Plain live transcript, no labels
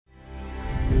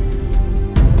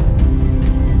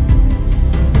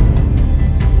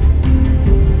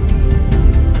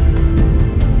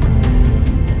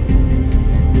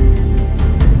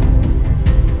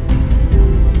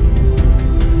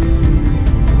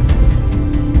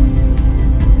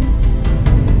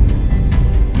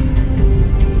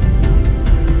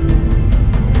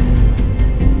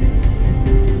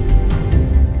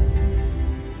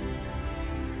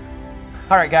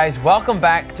All right, guys, welcome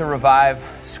back to Revive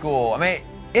School. I mean,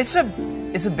 it's a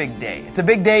big day. It's a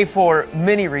big day for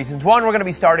many reasons. One, we're going to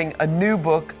be starting a new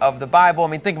book of the Bible. I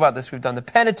mean, think about this. We've done the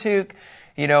Pentateuch.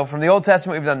 You know, from the Old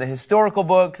Testament, we've done the historical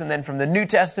books. And then from the New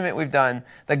Testament, we've done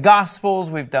the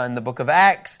Gospels. We've done the book of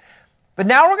Acts. But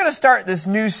now we're going to start this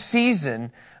new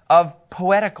season of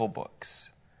poetical books.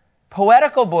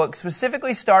 Poetical books,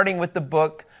 specifically starting with the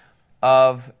book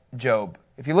of Job.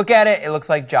 If you look at it, it looks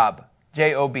like Job.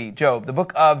 J-O-B, Job, the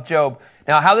book of Job.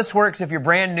 Now, how this works, if you're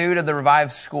brand new to the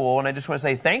Revive School, and I just want to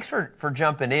say thanks for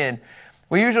jumping in,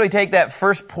 we usually take that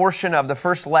first portion of the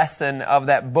first lesson of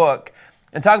that book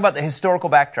and talk about the historical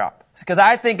backdrop. Because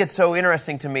I think it's so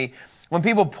interesting to me when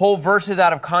people pull verses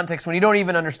out of context, when you don't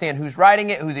even understand who's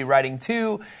writing it, who's he writing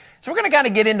to. So we're going to kind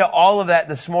of get into all of that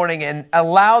this morning and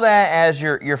allow that as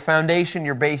your foundation,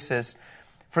 your basis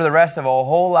for the rest of a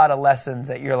whole lot of lessons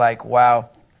that you're like, wow,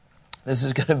 this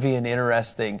is going to be an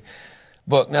interesting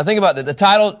book. Now think about that. The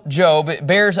title, Job, it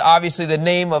bears obviously the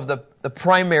name of the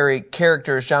primary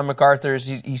character, as John MacArthur,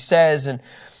 he says. And,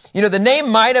 you know, the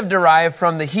name might have derived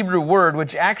from the Hebrew word,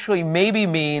 which actually maybe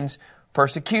means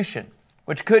persecution,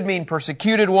 which could mean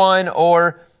persecuted one,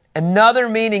 or another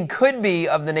meaning could be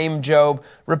of the name Job,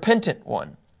 repentant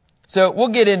one. So we'll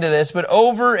get into this, but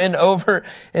over and over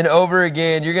and over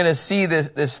again, you're going to see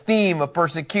this theme of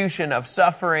persecution, of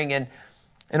suffering, and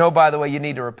oh, by the way, you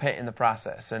need to repent in the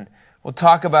process. And we'll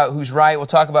talk about who's right. We'll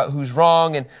talk about who's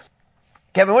wrong. And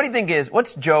Kevin, what do you think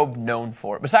what's Job known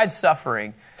for? Besides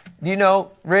suffering, do you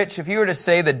know, Rich, if you were to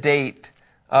say the date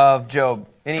of Job,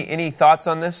 any thoughts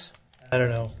on this? I don't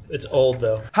know. It's old,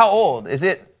 though. How old? Is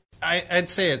it? I'd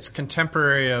say it's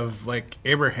contemporary of, like,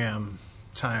 Abraham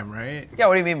time, right? Yeah,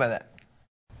 what do you mean by that?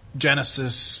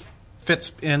 Genesis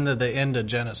fits into the end of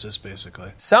Genesis,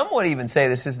 basically. Some would even say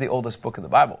this is the oldest book of the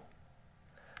Bible.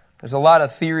 There's a lot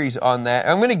of theories on that.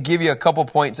 I'm going to give you a couple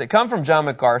points that come from John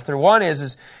MacArthur. One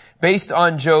is based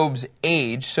on Job's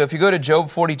age. So if you go to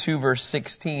Job 42, verse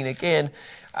 16, again,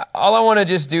 all I want to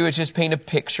just do is just paint a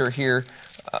picture here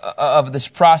of this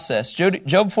process.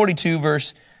 Job 42,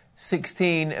 verse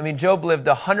 16, I mean, Job lived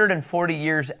 140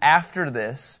 years after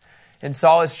this and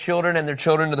saw his children and their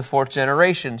children to the fourth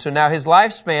generation. So now his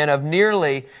lifespan of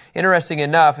nearly, interesting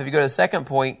enough, if you go to the second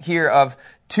point here, of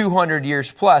 200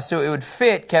 years plus. So it would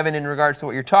fit, Kevin, in regards to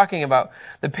what you're talking about.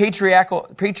 The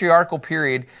patriarchal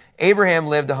period, Abraham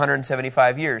lived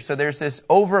 175 years. So there's this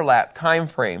overlap time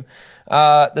frame.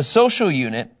 The social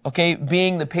unit, okay,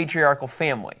 being the patriarchal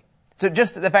family. So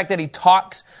just the fact that he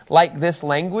talks like this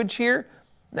language here,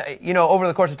 you know, over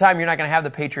the course of time, you're not going to have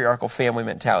the patriarchal family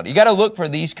mentality. You got to look for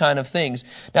these kind of things.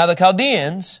 Now, the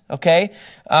Chaldeans, okay,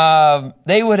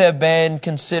 they would have been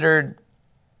considered.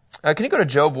 Can you go to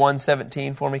Job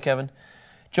 1:17 for me, Kevin?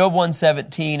 Job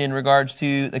 1:17 in regards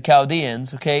to the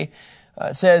Chaldeans, okay,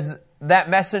 says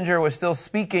that messenger was still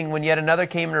speaking when yet another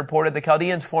came and reported the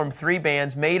Chaldeans formed 3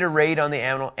 bands, made a raid on the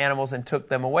animals, and took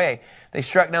them away. They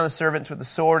struck down the servants with the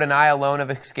sword, and I alone have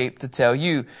escaped to tell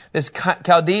you. This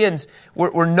Chaldeans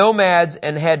were nomads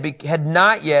and had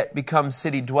not yet become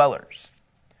city dwellers.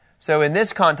 So in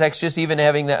this context, just even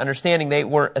having that understanding, they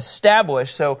were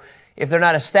established. So if they're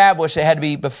not established, it had to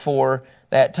be before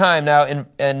that time. Now,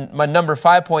 and my number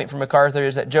 5 point from MacArthur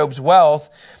is that Job's wealth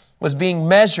was being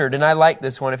measured, and I like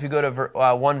this one. If you go to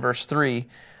 1 verse 3,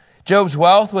 Job's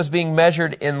wealth was being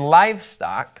measured in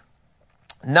livestock,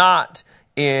 not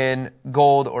in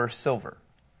gold or silver.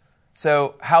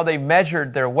 So how they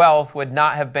measured their wealth would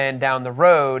not have been down the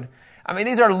road. I mean,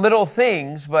 these are little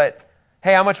things, but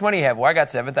hey, how much money you have? Well, I got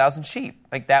 7,000 sheep.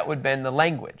 Like that would have been the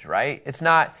language, right? It's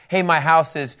not, hey, my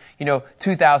house is,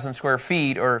 2,000 square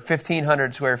feet or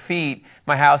 1,500 square feet.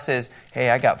 My house is,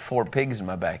 hey, I got 4 pigs in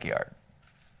my backyard.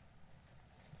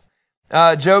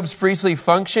 Job's priestly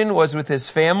function was with his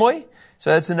family. So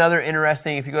that's another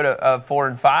interesting, if you go to 4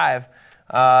 and 5.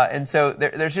 And so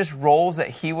there's just roles that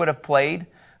he would have played,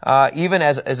 even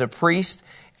as a priest.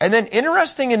 And then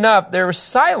interesting enough, there was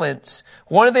silence.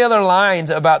 One of the other lines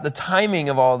about the timing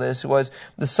of all this was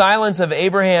the silence of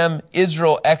Abraham,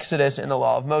 Israel, Exodus, and the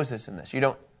law of Moses in this. You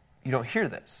don't hear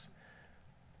this,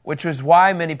 which was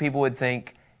why many people would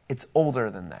think it's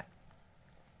older than that.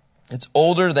 It's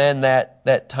older than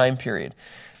that time period.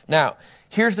 Now,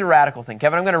 here's the radical thing.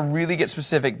 Kevin, I'm going to really get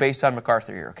specific based on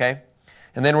MacArthur here, okay?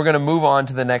 And then we're going to move on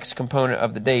to the next component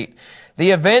of the date.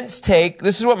 The events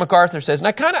this is what MacArthur says, and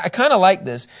I kind of like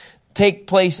this, take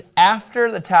place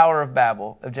after the Tower of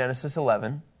Babel of Genesis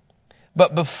 11,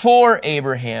 but before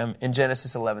Abraham in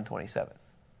Genesis 11:27.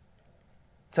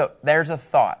 So there's a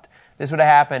thought. This would have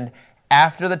happened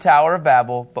after the Tower of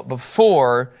Babel, but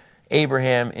before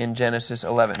Abraham in Genesis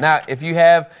 11. Now, if you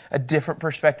have a different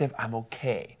perspective, I'm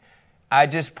okay.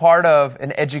 Part of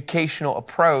an educational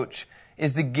approach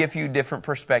is to give you different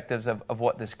perspectives of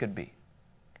what this could be.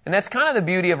 And that's kind of the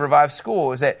beauty of Revive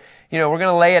School, is that, we're going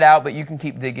to lay it out, but you can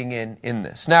keep digging in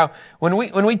this. Now, when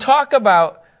we talk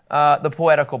about the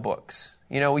poetical books,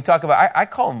 we talk about, I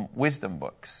call them wisdom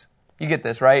books. You get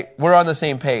this, right? We're on the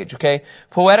same page, okay?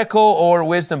 Poetical or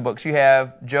wisdom books. You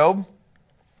have Job.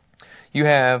 You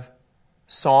have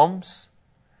Psalms.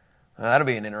 That'll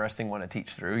be an interesting one to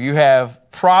teach through. You have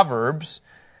Proverbs.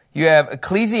 You have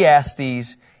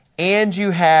Ecclesiastes. And you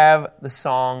have the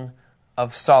Song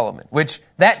of Solomon, which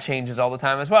that changes all the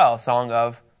time as well. Song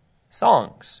of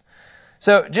Songs.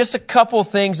 So just a couple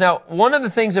things. Now, one of the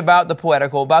things about the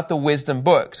poetical, about the wisdom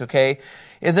books, okay,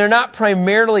 is they're not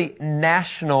primarily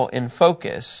national in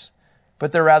focus,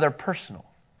 but they're rather personal.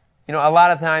 A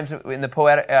lot of times in the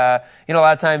poetic, a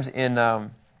lot of times in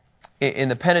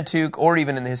the Pentateuch or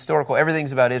even in the historical,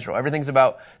 everything's about Israel. Everything's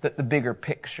about the bigger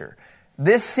picture.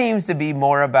 This seems to be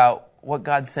more about what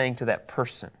God's saying to that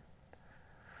person.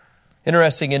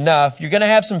 Interesting enough, you're going to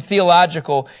have some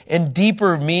theological and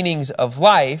deeper meanings of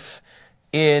life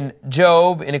in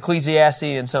Job, in Ecclesiastes,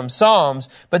 and some Psalms,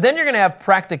 but then you're going to have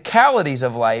practicalities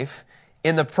of life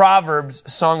in the Proverbs,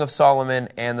 Song of Solomon,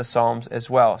 and the Psalms as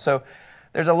well. So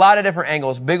there's a lot of different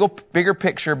angles, bigger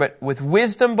picture, but with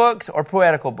wisdom books or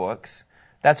poetical books,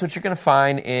 that's what you're going to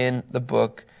find in the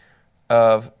book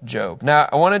of Job. Now,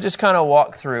 I want to just kind of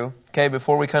walk through, okay,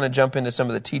 before we kind of jump into some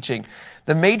of the teaching,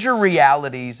 the major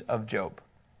realities of Job,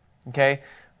 okay?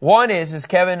 One is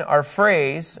Kevin,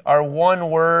 our one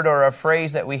word or a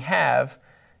phrase that we have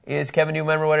is, Kevin, do you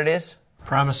remember what it is?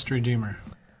 Promised Redeemer.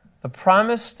 The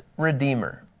promised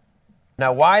Redeemer.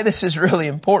 Now, why this is really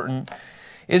important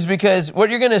is because what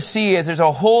you're going to see is there's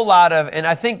a whole lot of, and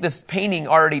I think this painting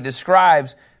already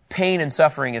describes pain and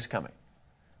suffering is coming.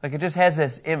 Like it just has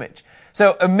this image.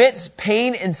 So amidst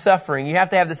pain and suffering, you have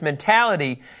to have this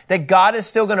mentality that God is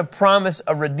still going to promise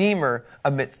a Redeemer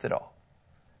amidst it all.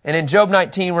 And in Job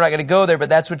 19, we're not going to go there, but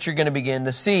that's what you're going to begin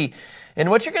to see. And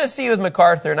what you're going to see with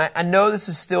MacArthur, and I know this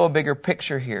is still a bigger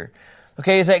picture here,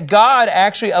 okay, is that God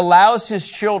actually allows His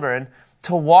children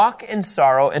to walk in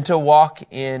sorrow and to walk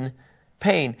in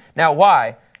pain. Now,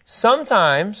 why?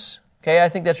 Sometimes, okay, I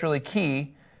think that's really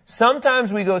key,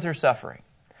 sometimes we go through suffering.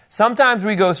 Sometimes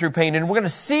we go through pain, and we're going to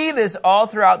see this all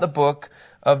throughout the book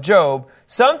of Job.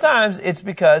 Sometimes it's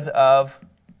because of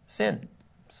sin.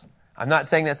 I'm not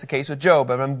saying that's the case with Job,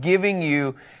 but I'm giving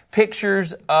you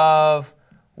pictures of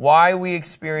why we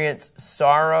experience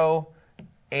sorrow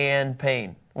and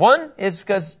pain. One is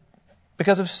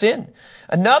because of sin.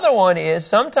 Another one is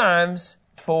sometimes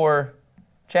for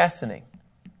chastening.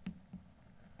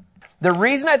 The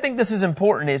reason I think this is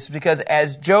important is because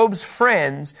as Job's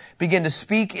friends begin to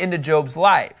speak into Job's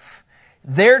life,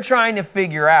 they're trying to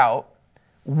figure out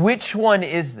which one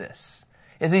is this?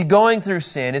 Is he going through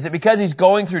sin? Is it because he's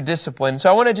going through discipline? So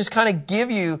I want to just kind of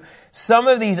give you some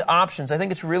of these options. I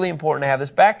think it's really important to have this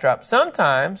backdrop.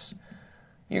 Sometimes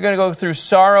you're going to go through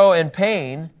sorrow and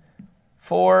pain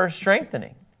for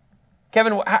strengthening.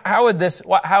 Kevin, what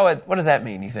does that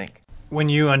mean, you think? When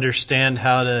you understand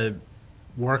how to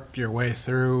work your way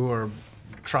through or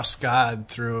trust God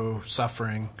through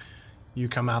suffering, you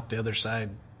come out the other side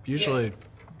usually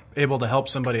able to help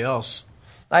somebody else.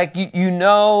 Like,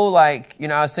 I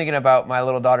was thinking about my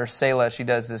little daughter, Selah. She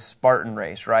does this Spartan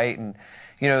race, right? And,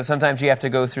 sometimes you have to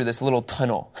go through this little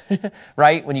tunnel,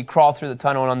 right? When you crawl through the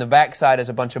tunnel, and on the backside is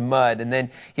a bunch of mud, and then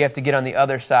you have to get on the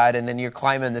other side, and then you're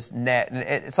climbing this net. And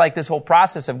it's like this whole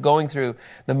process of going through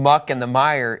the muck and the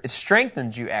mire. It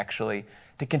strengthens you, actually,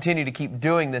 to continue to keep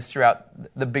doing this throughout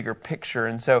the bigger picture.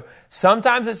 And so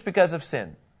sometimes it's because of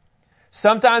sin.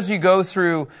 Sometimes you go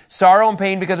through sorrow and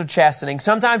pain because of chastening.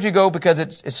 Sometimes you go because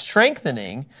it's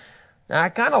strengthening. Now, I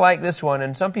kind of like this one,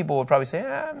 and some people would probably say,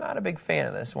 I'm not a big fan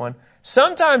of this one.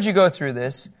 Sometimes you go through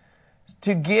this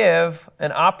to give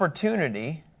an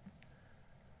opportunity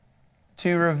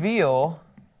to reveal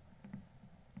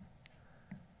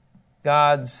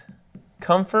God's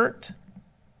comfort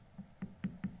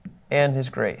and His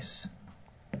grace.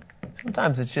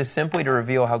 Sometimes it's just simply to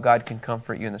reveal how God can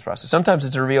comfort you in this process. Sometimes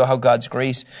it's to reveal how God's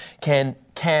grace can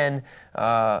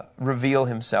reveal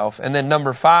Himself. And then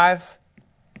number 5,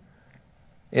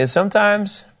 is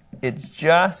sometimes it's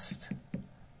just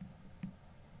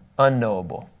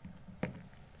unknowable.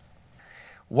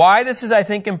 Why this is, I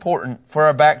think, important for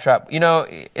our backdrop.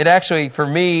 It actually, for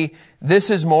me, this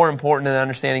is more important than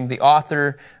understanding the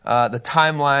author, the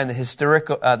timeline,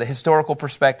 the historical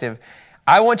perspective.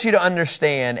 I want you to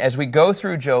understand, as we go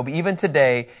through Job, even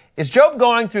today, is Job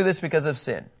going through this because of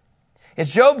sin?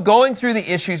 Is Job going through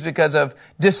the issues because of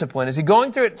discipline? Is he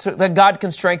going through it so that God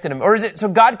can strengthen him? Or is it so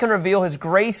God can reveal His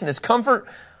grace and His comfort?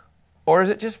 Or is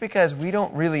it just because we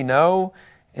don't really know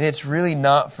and it's really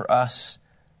not for us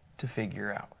to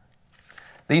figure out?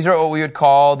 These are what we would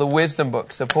call the wisdom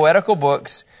books, the poetical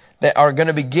books that are going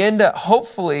to begin to,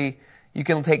 hopefully, you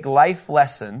can take life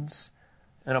lessons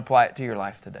and apply it to your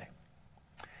life today.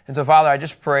 And so, Father, I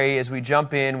just pray as we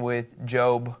jump in with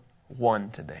Job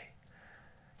 1 today,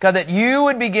 God, that you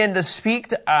would begin to speak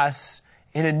to us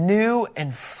in a new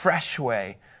and fresh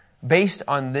way based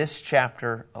on this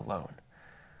chapter alone.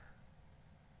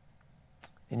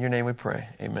 In your name we pray.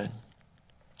 Amen.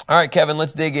 All right, Kevin,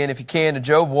 let's dig in, if you can, to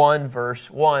Job 1,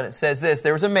 verse 1. It says this: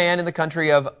 there was a man in the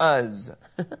country of Uz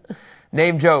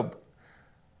named Job.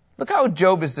 Look how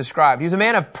Job is described. He was a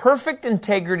man of perfect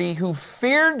integrity who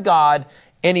feared God,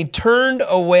 and he turned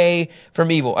away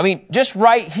from evil. I mean, just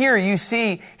right here you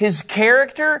see his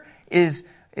character it's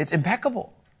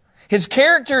impeccable. His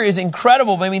character is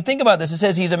incredible. But I mean, think about this. It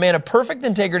says he's a man of perfect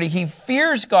integrity. He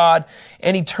fears God,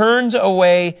 and he turns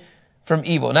away from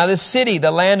evil. Now, this city,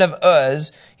 the land of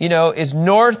Uz, is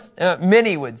north,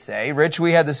 many would say, Rich,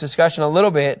 we had this discussion a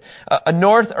little bit,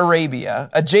 North Arabia,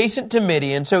 adjacent to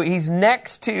Midian. So he's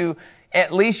next to,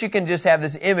 at least you can just have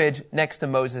this image, next to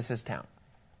Moses' town.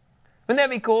 Wouldn't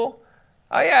that be cool?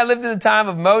 Oh yeah, I lived in the time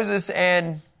of Moses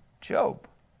and Job.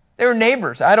 They were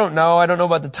neighbors. I don't know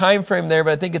about the time frame there,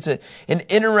 but I think it's an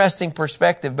interesting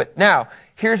perspective. But now,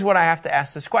 here's what I have to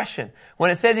ask this question.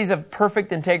 When it says he's of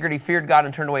perfect integrity, feared God,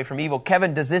 and turned away from evil,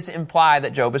 Kevin, does this imply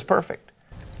that Job is perfect?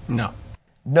 No.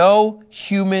 No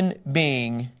human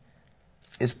being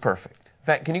is perfect. In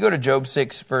fact, can you go to Job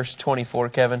 6, verse 24,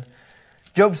 Kevin?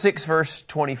 Job 6, verse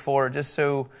 24, just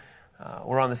so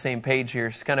we're on the same page here.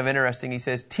 It's kind of interesting. He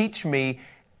says, teach me,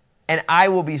 and I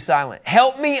will be silent.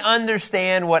 Help me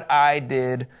understand what I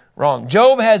did wrong.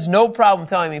 Job has no problem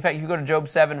telling me. In fact, if you go to Job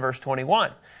 7, verse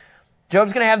 21,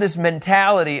 Job's going to have this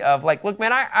mentality of like, look,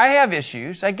 man, I have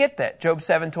issues. I get that. Job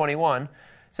 7:21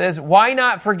 says, why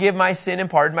not forgive my sin and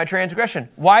pardon my transgression?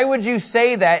 Why would you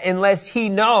say that unless he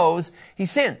knows he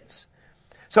sins?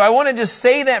 So I want to just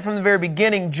say that from the very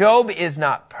beginning. Job is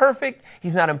not perfect.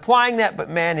 He's not implying that, but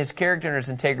man, his character and his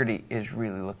integrity is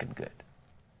really looking good.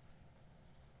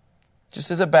 Just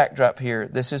as a backdrop here,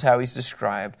 this is how he's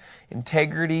described.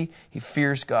 Integrity, he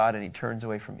fears God, and he turns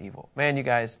away from evil. Man, you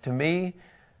guys, to me,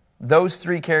 those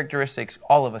three characteristics,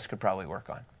 all of us could probably work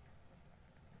on.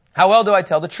 How well do I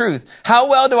tell the truth? How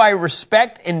well do I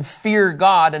respect and fear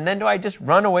God? And then do I just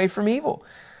run away from evil?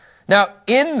 Now,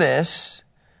 in this,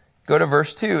 go to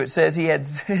verse 2. It says he had,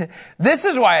 this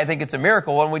is why I think it's a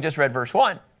miracle when we just read verse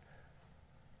 1.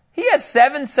 He has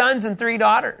 7 sons and 3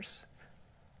 daughters.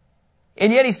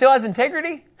 And yet he still has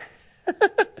integrity.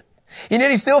 And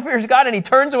yet he still fears God and he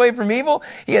turns away from evil.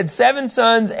 He had 7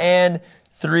 sons and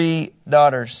 3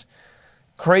 daughters.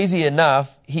 Crazy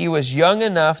enough, he was young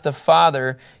enough to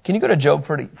father. Can you go to Job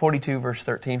 42, verse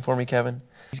 13 for me, Kevin?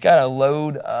 He's got a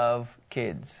load of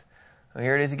kids. Well,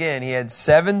 here it is again. He had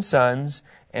 7 sons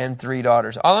and 3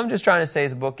 daughters. All I'm just trying to say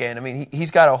is a bookend. I mean,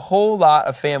 he's got a whole lot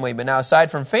of family. But now,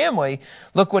 aside from family,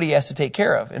 look what he has to take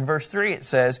care of. In verse 3, it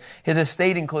says, his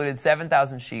estate included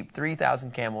 7,000 sheep,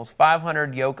 3,000 camels,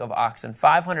 500 yoke of oxen,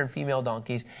 500 female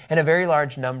donkeys, and a very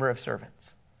large number of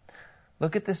servants.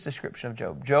 Look at this description of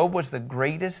Job. Job was the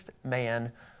greatest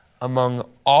man among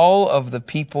all of the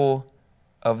people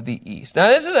of the East. Now,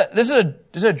 this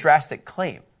is a drastic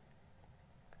claim.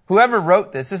 Whoever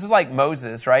wrote this is like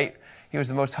Moses, right? He was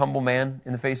the most humble man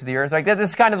in the face of the earth. Like that,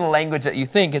 this is kind of the language that you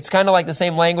think. It's kind of like the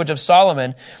same language of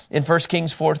Solomon in 1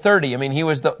 Kings 4:30. I mean, he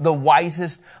was the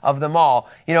wisest of them all.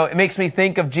 It makes me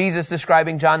think of Jesus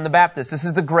describing John the Baptist. This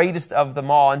is the greatest of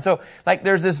them all. And so, like,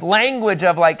 there's this language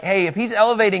of like, hey, if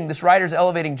this writer's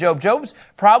elevating Job, Job's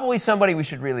probably somebody we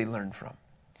should really learn from.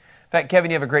 In fact,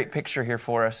 Kevin, you have a great picture here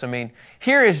for us. I mean,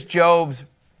 here is Job's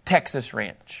Texas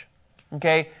ranch.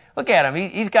 Okay? Look at him.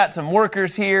 He's got some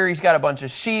workers here. He's got a bunch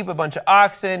of sheep, a bunch of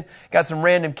oxen, got some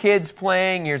random kids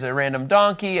playing. Here's a random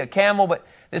donkey, a camel, but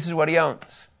this is what he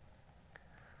owns.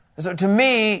 And so to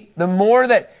me, the more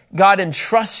that God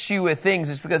entrusts you with things,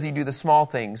 it's because you do the small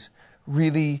things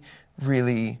really,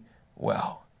 really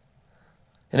well.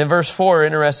 And in verse 4,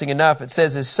 interesting enough, it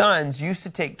says his sons used to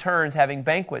take turns having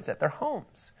banquets at their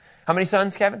homes. How many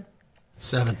sons, Kevin?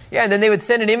 7. Yeah, and then they would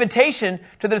send an invitation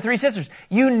to their 3 sisters.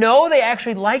 You know they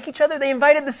actually like each other. They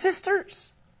invited the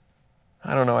sisters.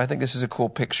 I don't know. I think this is a cool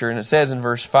picture. And it says in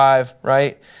verse 5,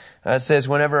 right? It says,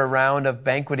 whenever a round of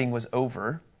banqueting was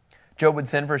over, Job would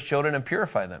send for his children and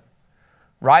purify them,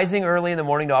 rising early in the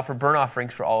morning to offer burnt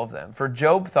offerings for all of them. For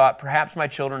Job thought, perhaps my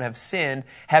children have sinned,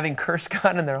 having cursed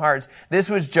God in their hearts. This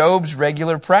was Job's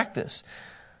regular practice.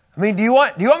 I mean, do you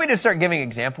want me to start giving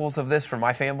examples of this for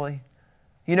my family?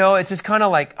 You know, it's just kind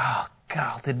of like, oh,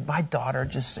 God, did my daughter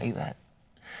just say that?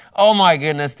 Oh, my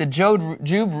goodness. Did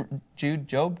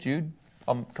Jude?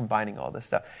 I'm combining all this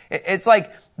stuff. It's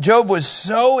like Job was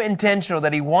so intentional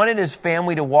that he wanted his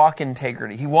family to walk in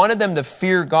integrity. He wanted them to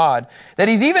fear God, that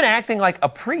he's even acting like a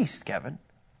priest, Kevin.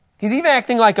 He's even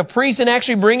acting like a priest and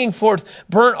actually bringing forth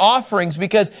burnt offerings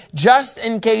because just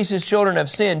in case his children have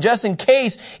sinned, just in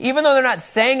case, even though they're not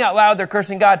saying out loud they're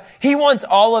cursing God, he wants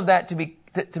all of that to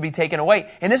be taken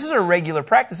away. And this is a regular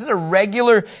practice. This is a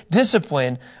regular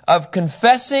discipline of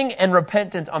confessing and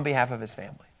repentance on behalf of his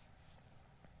family.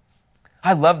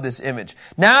 I love this image.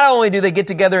 Not only do they get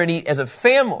together and eat as a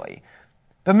family,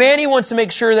 but man, he wants to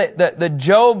make sure that the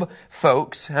Job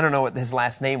folks, I don't know what his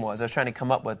last name was, I was trying to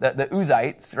come up with, the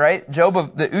Uzzites, right? Job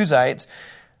of the Uzzites,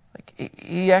 like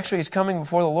he actually is coming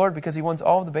before the Lord because he wants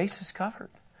all of the bases covered.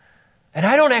 And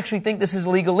I don't actually think this is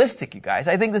legalistic, you guys.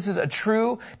 I think this is a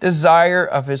true desire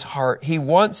of his heart. He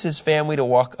wants his family to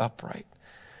walk upright.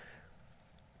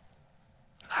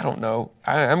 I don't know.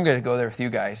 I'm going to go there with you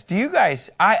guys. Do you guys,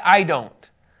 I don't.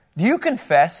 Do you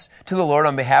confess to the Lord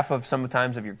on behalf of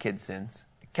sometimes of your kids' sins?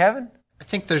 Kevin? I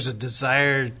think there's a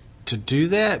desire to do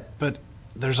that, but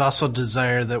there's also a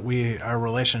desire that our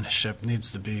relationship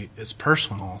needs to be, it's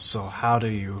personal. So how do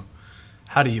you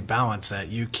balance that?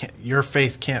 Your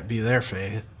faith can't be their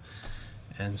faith.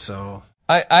 And so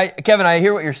Kevin, I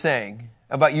hear what you're saying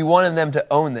about you wanting them to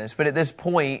own this, but at this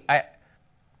point,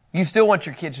 you still want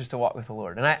your kids just to walk with the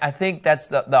Lord. And I think that's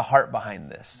the heart behind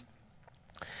this.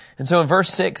 And so in verse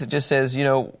 6, it just says,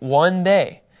 one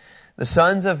day the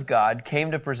sons of God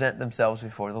came to present themselves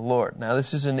before the Lord. Now,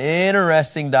 this is an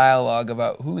interesting dialogue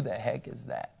about who the heck is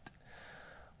that.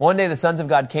 One day the sons of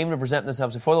God came to present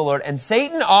themselves before the Lord, and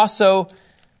Satan also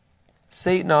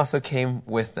came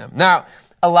with them. Now,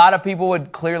 a lot of people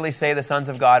would clearly say the sons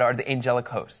of God are the angelic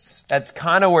hosts. That's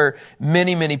kind of where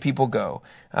many, many people go.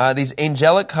 These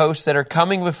angelic hosts that are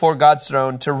coming before God's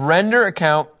throne to render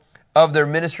account of their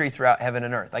ministry throughout heaven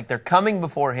and earth. Like they're coming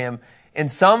before him in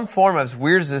some form of, as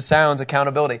weird as this sounds,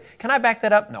 accountability. Can I back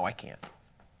that up? No, I can't.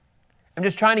 I'm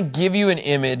just trying to give you an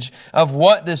image of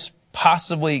what this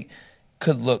possibly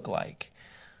could look like.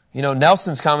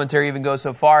 Nelson's commentary even goes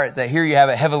so far as that here you have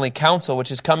a heavenly council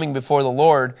which is coming before the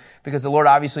Lord because the Lord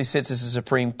obviously sits as a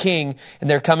supreme king and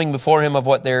they're coming before him of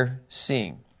what they're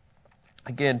seeing.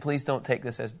 Again, please don't take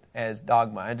this as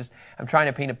dogma. I'm trying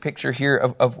to paint a picture here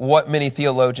of what many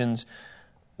theologians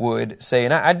would say.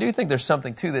 And I do think there's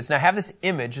something to this. And I have this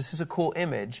image. This is a cool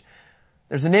image.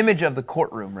 There's an image of the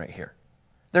courtroom right here.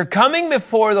 They're coming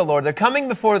before the Lord. They're coming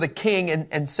before the king,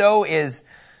 and so is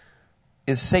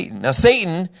Satan. Now,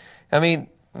 Satan,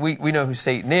 we know who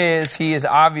Satan is. He is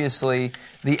obviously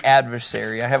the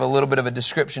adversary. I have a little bit of a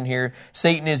description here.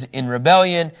 Satan is in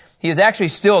rebellion. He is actually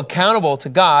still accountable to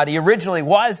God. He originally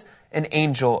was an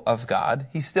angel of God.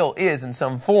 He still is in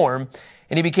some form.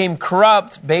 And he became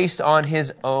corrupt based on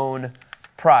his own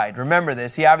pride. Remember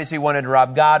this. He obviously wanted to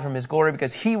rob God from his glory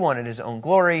because he wanted his own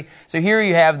glory. So here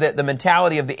you have the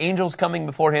mentality of the angels coming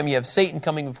before him. You have Satan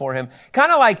coming before him.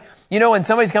 Kind of like, when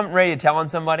somebody's coming ready to tell on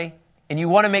somebody and you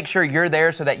want to make sure you're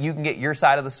there so that you can get your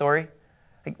side of the story.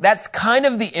 That's kind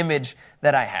of the image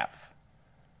that I have.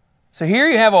 So here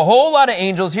you have a whole lot of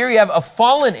angels. Here you have a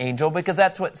fallen angel because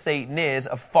that's what Satan is,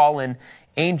 a fallen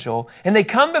angel. And they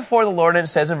come before the Lord and it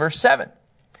says in verse 7,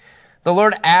 the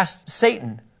Lord asked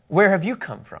Satan, "Where have you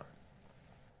come from?"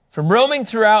 "From roaming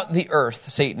throughout the earth,"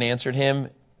 Satan answered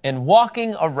him, "and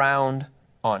walking around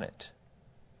on it."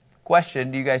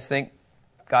 Question, do you guys think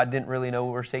God didn't really know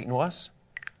where Satan was?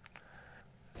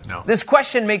 No. This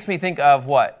question makes me think of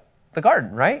what? The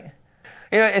garden, right?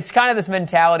 It's kind of this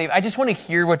mentality of, I just want to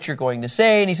hear what you're going to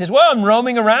say. And he says, well, I'm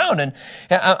roaming around and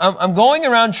I'm going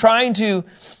around trying to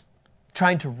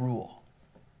rule.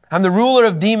 I'm the ruler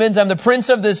of demons. I'm the prince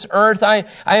of this earth. I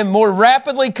am more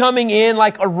rapidly coming in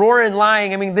like a roaring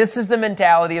lion. This is the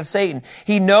mentality of Satan.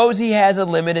 He knows he has a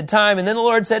limited time. And then the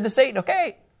Lord said to Satan,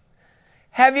 okay,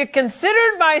 have you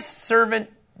considered my servant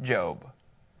Job?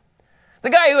 The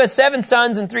guy who has 7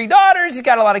 sons and 3 daughters. He's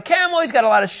got a lot of camel. He's got a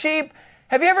lot of sheep.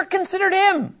 Have you ever considered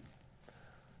him?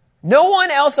 No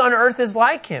one else on earth is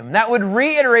like him. That would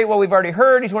reiterate what we've already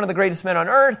heard. He's one of the greatest men on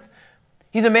earth.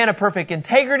 He's a man of perfect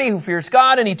integrity who fears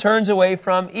God and he turns away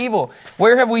from evil.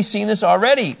 Where have we seen this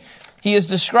already? He is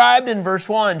described in verse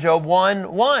 1, Job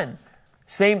 1:1.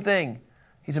 Same thing.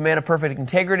 He's a man of perfect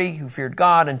integrity who feared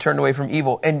God and turned away from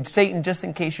evil. And Satan, just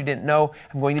in case you didn't know,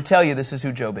 I'm going to tell you this is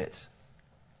who Job is.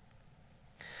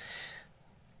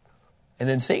 And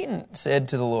then Satan said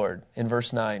to the Lord in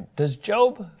verse 9, does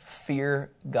Job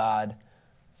fear God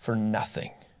for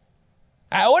nothing?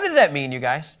 What does that mean, you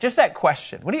guys? Just that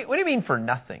question. What do you mean for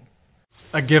nothing?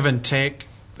 A give and take.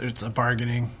 There's a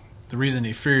bargaining. The reason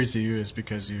he fears you is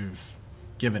because you've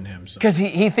given him something. Because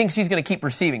he thinks he's going to keep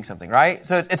receiving something, right?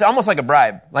 So it's almost like a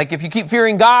bribe. Like if you keep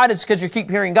fearing God, it's because you keep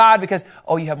fearing God because,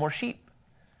 you have more sheep.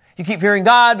 You keep fearing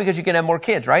God because you can have more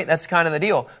kids, right? That's kind of the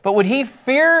deal. But would he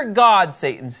fear God,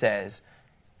 Satan says,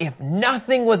 if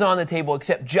nothing was on the table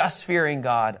except just fearing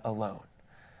God alone?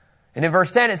 And in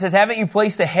verse 10 it says, haven't you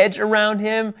placed a hedge around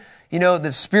him?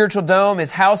 The spiritual dome,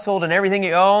 his household and everything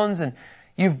he owns, and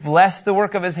you've blessed the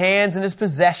work of his hands and his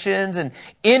possessions and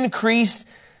increased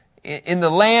in the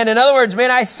land. In other words,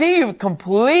 man, I see you've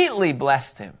completely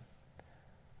blessed him.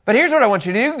 But here's what I want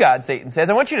you to do, God, Satan says.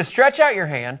 I want you to stretch out your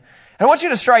hand. And I want you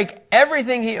to strike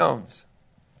everything he owns.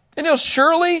 And he'll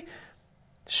surely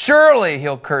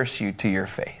he'll curse you to your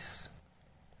face.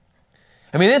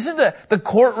 I mean, this is the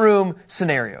courtroom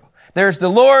scenario. There's the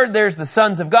Lord, there's the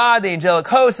sons of God, the angelic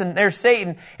hosts, and there's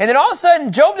Satan. And then all of a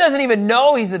sudden, Job doesn't even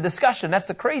know he's a discussion. That's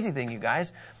the crazy thing, you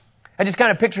guys. I just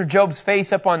kind of picture Job's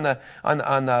face up on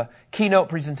the keynote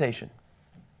presentation.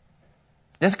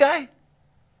 This guy?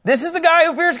 This is the guy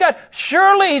who fears God.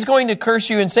 Surely he's going to curse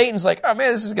you. And Satan's like, oh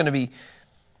man, this is going to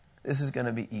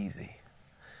be easy.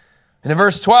 And in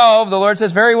verse 12, the Lord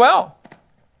says, very well.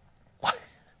 What?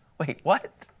 Wait,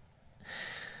 what?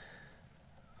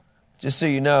 Just so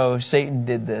you know, Satan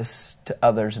did this to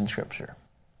others in Scripture.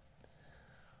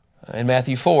 In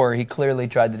Matthew 4, he clearly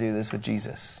tried to do this with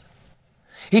Jesus.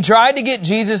 He tried to get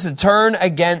Jesus to turn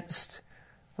against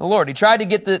the Lord. He tried to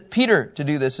get Peter to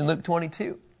do this in Luke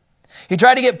 22. He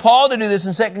tried to get Paul to do this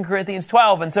in 2 Corinthians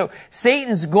 12. And so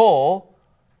Satan's goal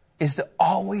is to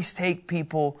always take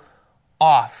people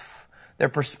off their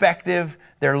perspective,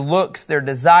 their looks, their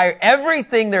desire,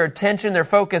 everything, their attention, their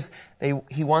focus.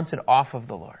 He wants it off of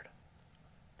the Lord.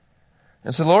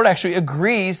 And so the Lord actually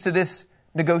agrees to this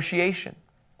negotiation.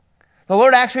 The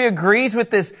Lord actually agrees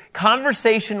with this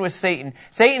conversation with Satan.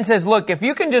 Satan says, look, if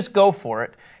you can just go for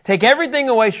it, take everything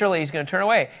away, surely he's going to turn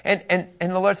away. And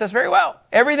the Lord says, very well.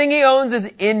 Everything he owns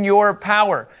is in your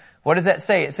power. What does that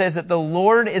say? It says that the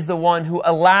Lord is the one who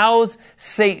allows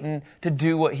Satan to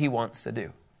do what he wants to do.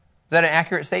 Is that an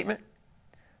accurate statement?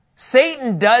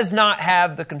 Satan does not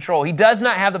have the control. He does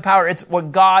not have the power. It's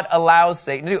what God allows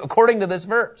Satan to do, according to this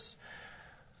verse.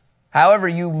 However,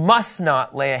 you must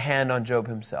not lay a hand on Job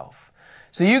himself.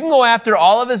 So you can go after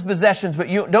all of his possessions, but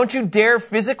don't you dare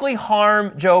physically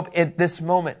harm Job at this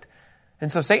moment.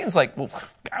 And so Satan's like, well,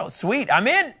 God, sweet, I'm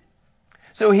in.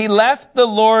 So he left the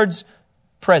Lord's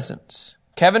presence.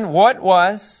 Kevin, what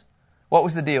was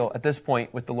the deal at this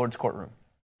point with the Lord's courtroom?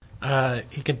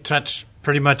 He could touch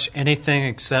pretty much anything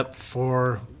except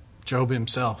for Job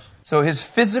himself. So his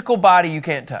physical body you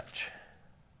can't touch.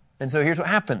 And so here's what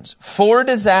happens. 4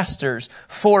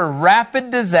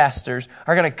 rapid disasters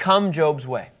are going to come Job's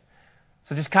way.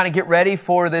 So just kind of get ready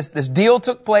for this. This deal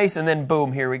took place and then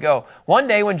boom, here we go. One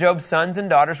day when Job's sons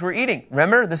and daughters were eating,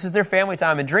 remember, this is their family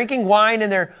time, and drinking wine in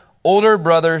their oldest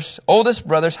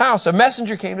brother's house, a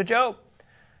messenger came to Job.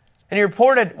 And he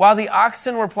reported, while the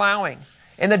oxen were plowing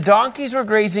and the donkeys were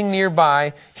grazing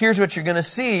nearby, here's what you're going to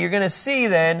see. You're going to see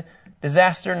then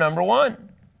disaster number 1.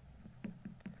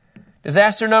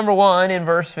 Disaster number 1 in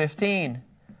verse 15. And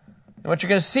what you're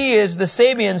going to see is the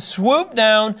Sabeans swooped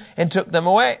down and took them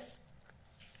away.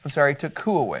 Took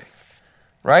who away?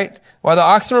 Right? While the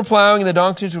oxen were plowing and the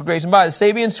donkeys were grazing by, the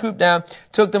Sabeans swooped down,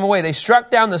 took them away. They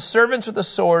struck down the servants with a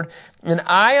sword, and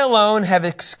I alone have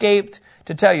escaped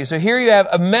to tell you. So here you have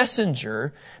a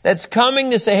messenger that's coming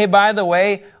to say, hey, by the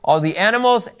way, all the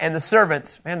animals and the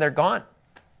servants, man, they're gone.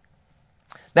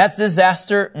 That's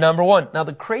disaster number 1. Now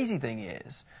the crazy thing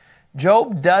is,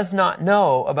 Job does not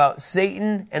know about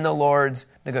Satan and the Lord's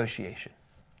negotiation.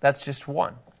 That's just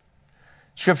one.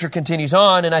 Scripture continues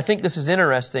on, and I think this is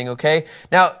interesting, okay?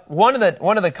 Now, one of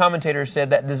the commentators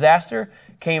said that disaster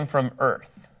came from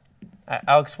earth.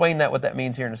 I'll explain what that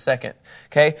means here in a second,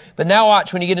 okay? But now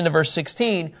watch, when you get into verse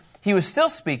 16, he was still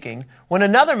speaking when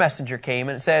another messenger came,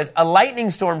 and it says, a lightning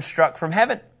storm struck from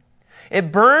heaven.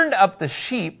 It burned up the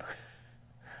sheep,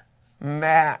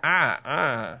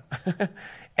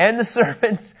 and the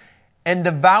servants, and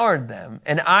devoured them.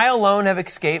 And I alone have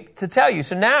escaped to tell you.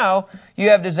 So now you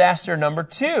have disaster number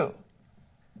 2.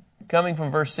 coming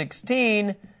from verse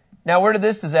 16. Now, where did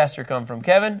this disaster come from,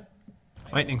 Kevin?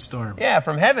 Lightning storm. Yeah,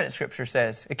 from heaven, Scripture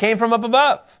says. It came from up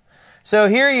above. So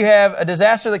here you have a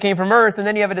disaster that came from earth, and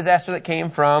then you have a disaster that came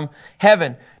from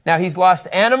heaven. Now, he's lost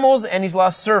animals and he's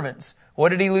lost servants. What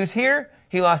did he lose here?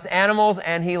 He lost animals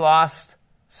and he lost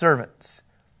servants.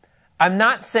 I'm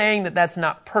not saying that that's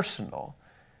not personal,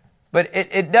 but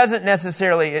it doesn't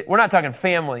necessarily, we're not talking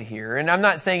family here, and I'm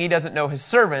not saying he doesn't know his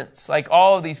servants, like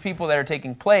all of these people that are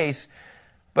taking place,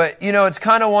 but, it's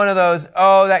kind of one of those,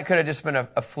 that could have just been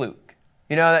a fluke.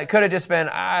 That could have just been,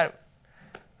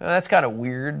 that's kind of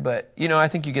weird, but, I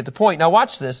think you get the point. Now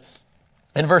watch this.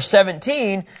 In verse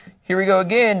 17, here we go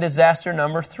again, disaster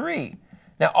number 3.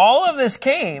 Now all of this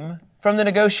came from the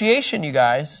negotiation, you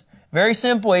guys, very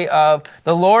simply of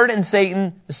the Lord and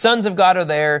Satan, the sons of God are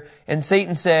there, and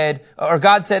Satan said, or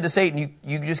God said to Satan,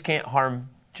 you just can't harm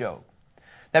Job.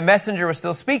 That messenger was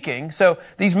still speaking, so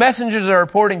these messengers are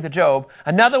reporting to Job.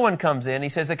 Another one comes in, he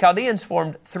says, the Chaldeans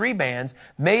formed 3 bands,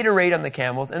 made a raid on the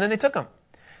camels, and then they took them.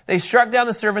 They struck down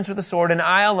the servants with the sword, and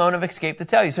I alone have escaped to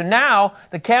tell you. So now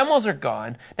the camels are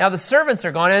gone, now the servants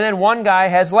are gone, and then one guy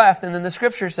has left, and then the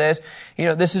scripture says,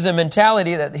 this is a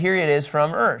mentality that here it is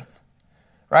from earth.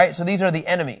 Right? So these are the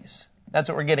enemies. That's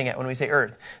what we're getting at when we say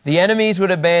earth. The enemies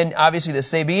would have been obviously the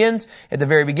Sabaeans at the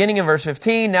very beginning of verse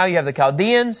 15. Now you have the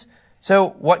Chaldeans. So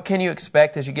what can you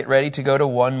expect as you get ready to go to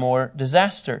one more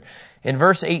disaster? In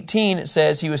verse 18 it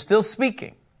says he was still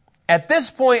speaking. At this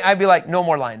point I'd be like, no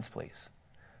more lines, please.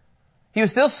 He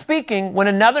was still speaking when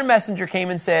another messenger came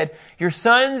and said, your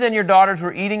sons and your daughters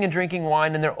were eating and drinking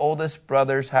wine in their oldest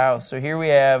brother's house. So here we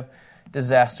have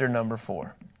disaster number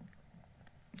 4.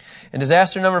 And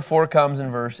disaster number 4 comes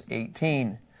in verse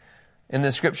 18. And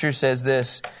the scripture says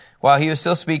this, while he was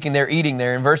still speaking, they're eating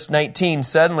there. In verse 19,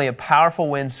 suddenly a powerful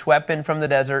wind swept in from the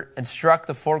desert and struck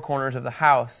the 4 corners of the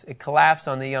house. It collapsed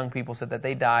on the young people so that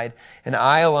they died, and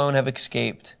I alone have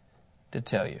escaped to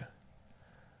tell you.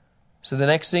 So the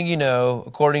next thing you know,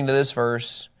 according to this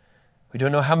verse, we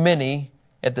don't know how many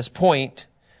at this point,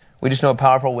 we just know a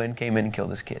powerful wind came in and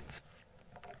killed his kids.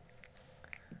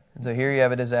 And so here you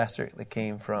have a disaster that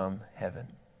came from heaven.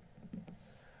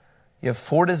 You have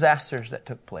 4 disasters that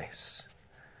took place.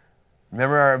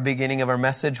 Remember our beginning of our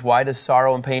message? Why does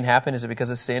sorrow and pain happen? Is it because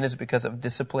of sin? Is it because of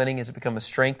disciplining? Is it because of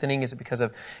strengthening? Is it because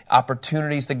of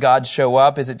opportunities that God show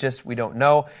up? Is it just we don't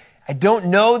know? I don't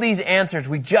know these answers.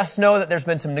 We just know that there's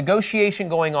been some negotiation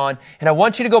going on. And I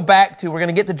want you to go back to, we're going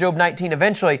to get to Job 19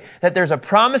 eventually, that there's a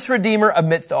promised Redeemer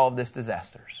amidst all of this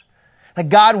disasters. That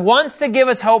God wants to give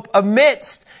us hope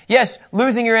amidst, yes,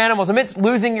 losing your animals, amidst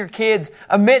losing your kids,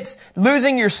 amidst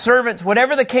losing your servants,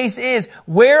 whatever the case is,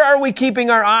 where are we keeping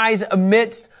our eyes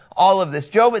amidst all of this?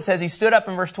 Job, it says, he stood up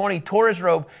in verse 20, tore his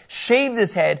robe, shaved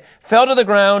his head, fell to the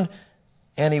ground,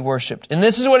 and he worshipped. And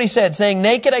this is what he said, saying,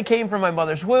 naked I came from my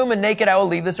mother's womb, and naked I will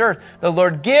leave this earth. The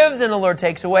Lord gives and the Lord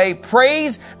takes away.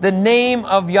 Praise the name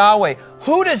of Yahweh.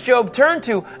 Who does Job turn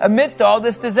to amidst all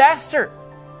this disaster?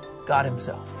 God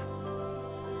himself.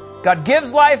 God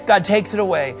gives life, God takes it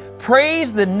away.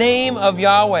 Praise the name of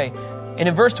Yahweh. And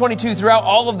in verse 22, throughout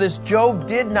all of this, Job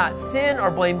did not sin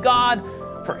or blame God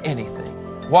for anything.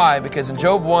 Why? Because in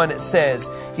Job 1 it says,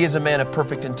 he is a man of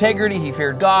perfect integrity, he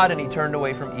feared God, and he turned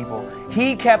away from evil.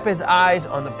 He kept his eyes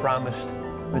on the promised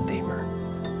Redeemer.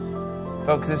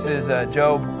 Folks, this is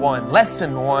Job 1,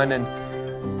 lesson 1,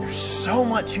 and there's so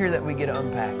much here that we get to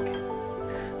unpack.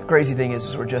 The crazy thing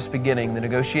is we're just beginning the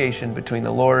negotiation between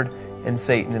the Lord and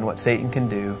Satan and what Satan can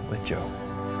do with Job.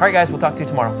 All right, guys, we'll talk to you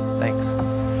tomorrow.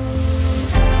 Thanks.